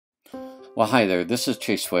Well, hi there. This is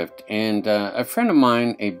Chase Swift, and a friend of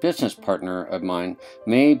mine, a business partner of mine,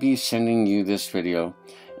 may be sending you this video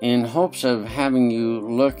in hopes of having you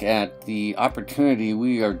look at the opportunity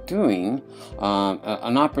we are doing,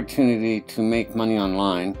 an opportunity to make money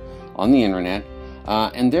online on the internet.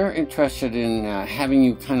 And they're interested in having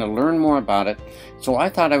you kind of learn more about it. So I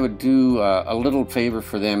thought I would do a little favor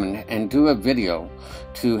for them and do a video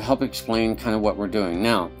to help explain kind of what we're doing.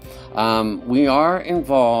 Now, we are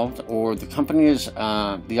involved, or the company is,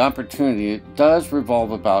 the opportunity does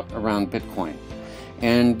revolve around Bitcoin.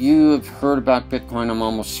 And you have heard about Bitcoin, I'm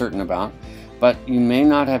almost certain about, but you may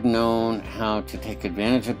not have known how to take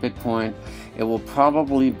advantage of Bitcoin. It will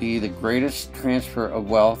probably be the greatest transfer of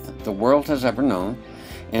wealth the world has ever known.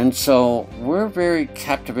 And so we're very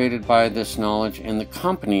captivated by this knowledge, and the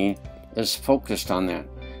company is focused on that.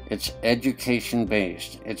 It's education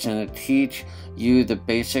based. It's going to teach you the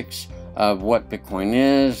basics of what Bitcoin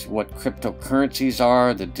is, what cryptocurrencies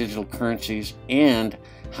are, the digital currencies, and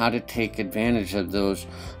how to take advantage of those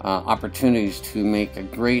opportunities to make a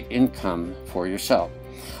great income for yourself.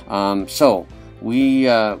 So we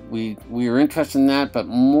are interested in that, but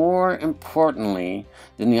more importantly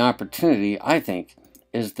than the opportunity, I think,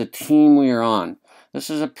 is the team we are on. This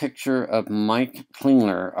is a picture of Mike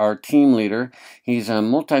Klingler, our team leader. He's a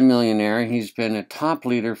multimillionaire. He's been a top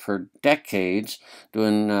leader for decades,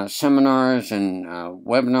 doing seminars and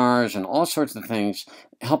webinars and all sorts of things,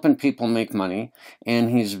 helping people make money, and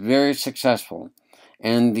he's very successful.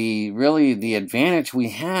 And the advantage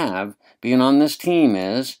we have being on this team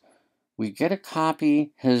is we get to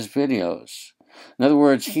copy his videos. In other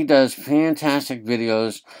words, he does fantastic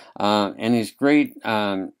videos, and he's great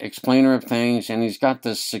explainer of things, and he's got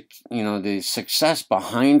this, the success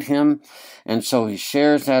behind him, and so he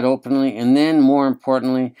shares that openly. And then, more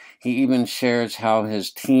importantly, he even shares how his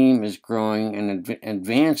team is growing and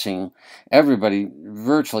advancing. Everybody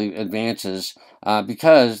virtually advances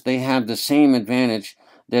because they have the same advantage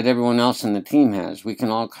that everyone else in the team has. We can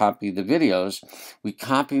all copy the videos. We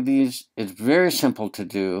copy these. It's very simple to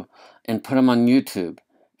do, and put them on YouTube.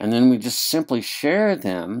 And then we just simply share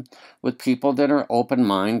them with people that are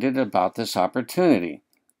open-minded about this opportunity.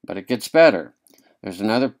 But it gets better. There's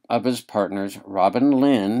another of his partners, Robin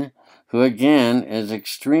Lynn, who again is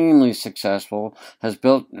extremely successful, has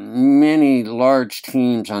built many large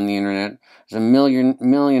teams on the internet, is a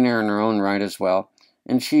millionaire in her own right as well.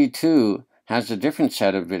 And she too has a different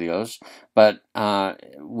set of videos, but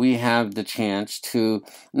we have the chance to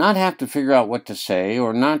not have to figure out what to say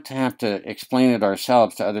or not to have to explain it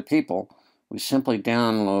ourselves to other people. We simply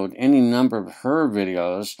download any number of her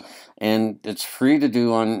videos, and it's free to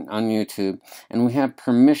do on YouTube, and we have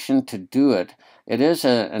permission to do it. It is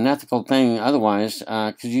an ethical thing otherwise,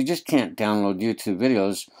 because you just can't download YouTube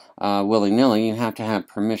videos willy-nilly. You have to have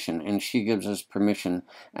permission, and she gives us permission,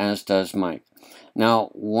 as does Mike. Now,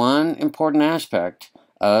 one important aspect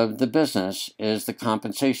of the business is the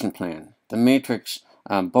compensation plan, the matrix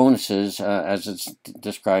bonuses as it's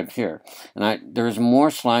described here. And there's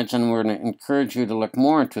more slides, and we're going to encourage you to look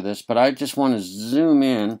more into this, but I just want to zoom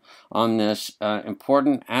in on this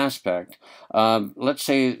important aspect. Let's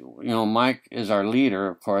say, Mike is our leader,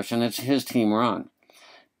 of course, and it's his team we're on.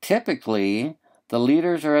 Typically, the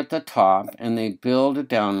leaders are at the top, and they build a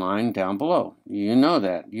downline down below. You know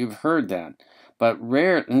that. You've heard that. But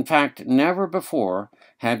in fact, never before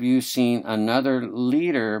have you seen another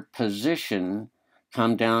leader position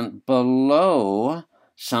come down below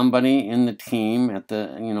somebody in the team at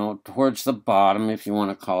the, towards the bottom, if you want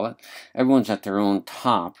to call it. Everyone's at their own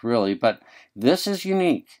top, really. But this is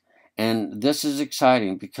unique, and this is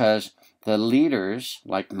exciting because the leaders,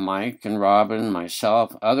 like Mike and Robin,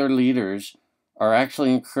 myself, other leaders, are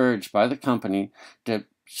actually encouraged by the company to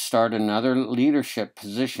start another leadership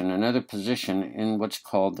position, another position in what's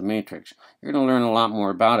called the matrix. You're going to learn a lot more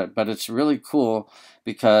about it, but it's really cool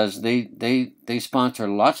because they sponsor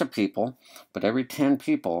lots of people, but every 10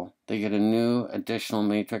 people, they get a new additional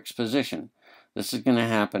matrix position. This is going to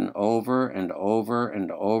happen over and over and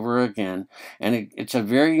over again, and it's a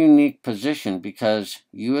very unique position because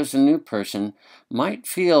you as a new person might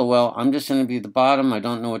feel, well, I'm just going to be the bottom, I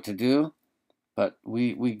don't know what to do. But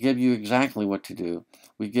we give you exactly what to do.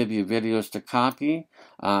 We give you videos to copy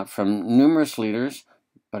from numerous leaders,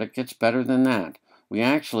 but it gets better than that. We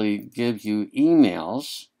actually give you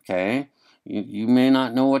emails, okay? You may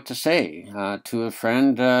not know what to say to a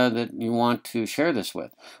friend that you want to share this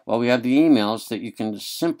with. Well, we have the emails that you can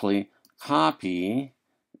simply copy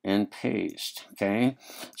and paste, okay?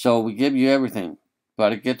 So we give you everything,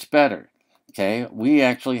 but it gets better. Okay, we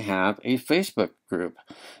actually have a Facebook group.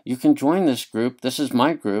 You can join this group. This is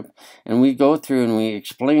my group, and we go through and we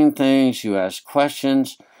explain things. You ask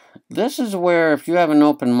questions. This is where, if you have an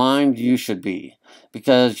open mind, you should be,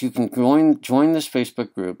 because you can join this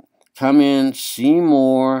Facebook group, come in, see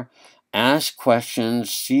more, ask questions,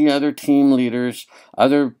 see other team leaders,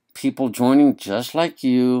 other people joining just like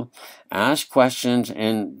you, ask questions,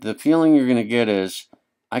 and the feeling you're going to get is,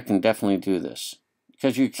 I can definitely do this,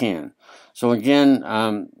 because you can. So again,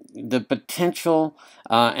 the potential,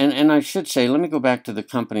 and I should say, let me go back to the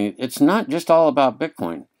company. It's not just all about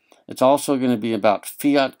Bitcoin. It's also going to be about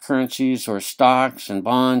fiat currencies or stocks and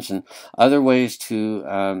bonds and other ways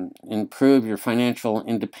to improve your financial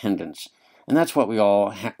independence. And that's what we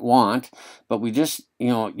all want, but we just,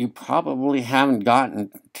 you probably haven't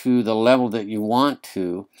gotten to the level that you want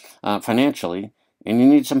to financially, and you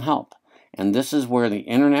need some help. And this is where the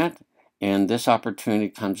internet and this opportunity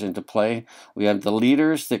comes into play. We have the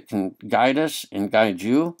leaders that can guide us and guide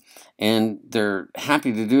you, and they're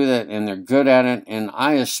happy to do that, and they're good at it. And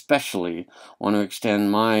I especially want to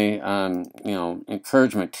extend my,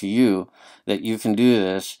 encouragement to you that you can do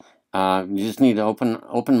this. You just need an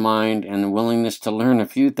open mind and a willingness to learn a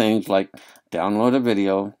few things, like download a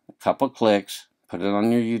video, a couple clicks, put it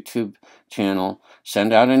on your YouTube channel,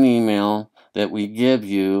 send out an email that we give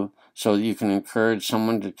you, so you can encourage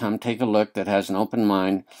someone to come take a look that has an open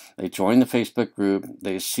mind. They join the Facebook group.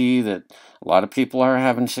 They see that a lot of people are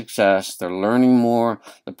having success. They're learning more.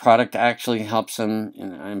 The product actually helps them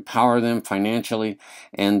empower them financially,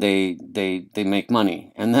 and they make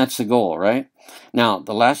money. And that's the goal, right? Now,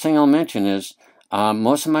 the last thing I'll mention is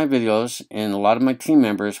most of my videos and a lot of my team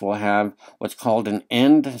members will have what's called an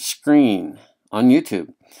end screen on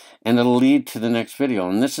YouTube, and it'll lead to the next video.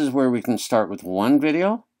 And this is where we can start with one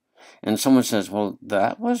video, and someone says, well,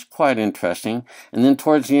 that was quite interesting. And then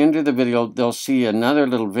towards the end of the video, they'll see another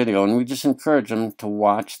little video, and we just encourage them to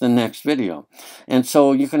watch the next video. And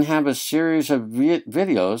so you can have a series of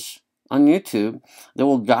videos on YouTube that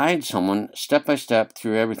will guide someone step by step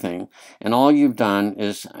through everything. And all you've done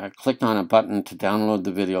is click on a button to download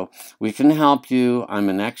the video. We can help you.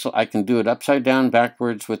 I can do it upside down,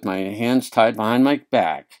 backwards, with my hands tied behind my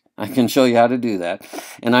back. I can show you how to do that,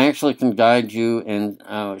 and I actually can guide you and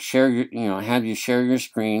share your, have you share your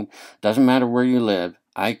screen. Doesn't matter where you live.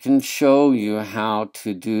 I can show you how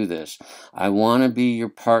to do this. I want to be your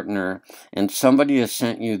partner, and somebody has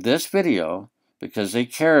sent you this video because they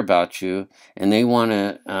care about you, and they want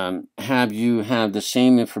to have you have the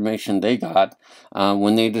same information they got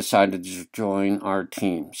when they decided to join our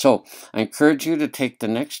team. So I encourage you to take the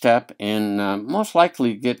next step and most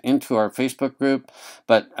likely get into our Facebook group,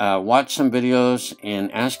 but watch some videos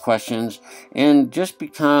and ask questions, and just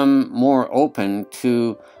become more open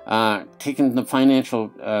to taking the financial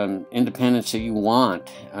independence that you want,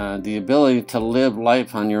 the ability to live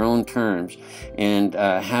life on your own terms, and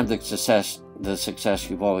have the success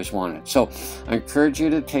you've always wanted. So I encourage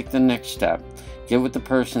you to take the next step. Get with the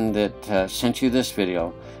person that sent you this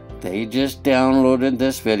video. They just downloaded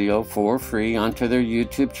this video for free onto their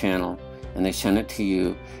YouTube channel, and they sent it to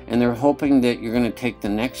you, and they're hoping that you're going to take the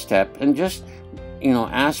next step and just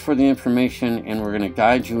ask for the information, and we're going to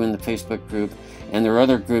guide you in the Facebook group. And there are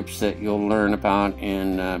other groups that you'll learn about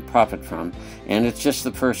and profit from, and it's just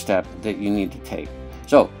the first step that you need to take.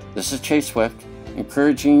 So this is Chase Swift,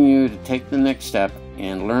 encouraging you to take the next step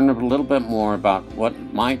and learn a little bit more about what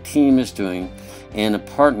my team is doing, and a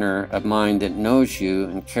partner of mine that knows you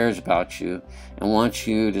and cares about you and wants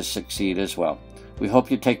you to succeed as well. We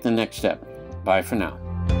hope you take the next step. Bye for now.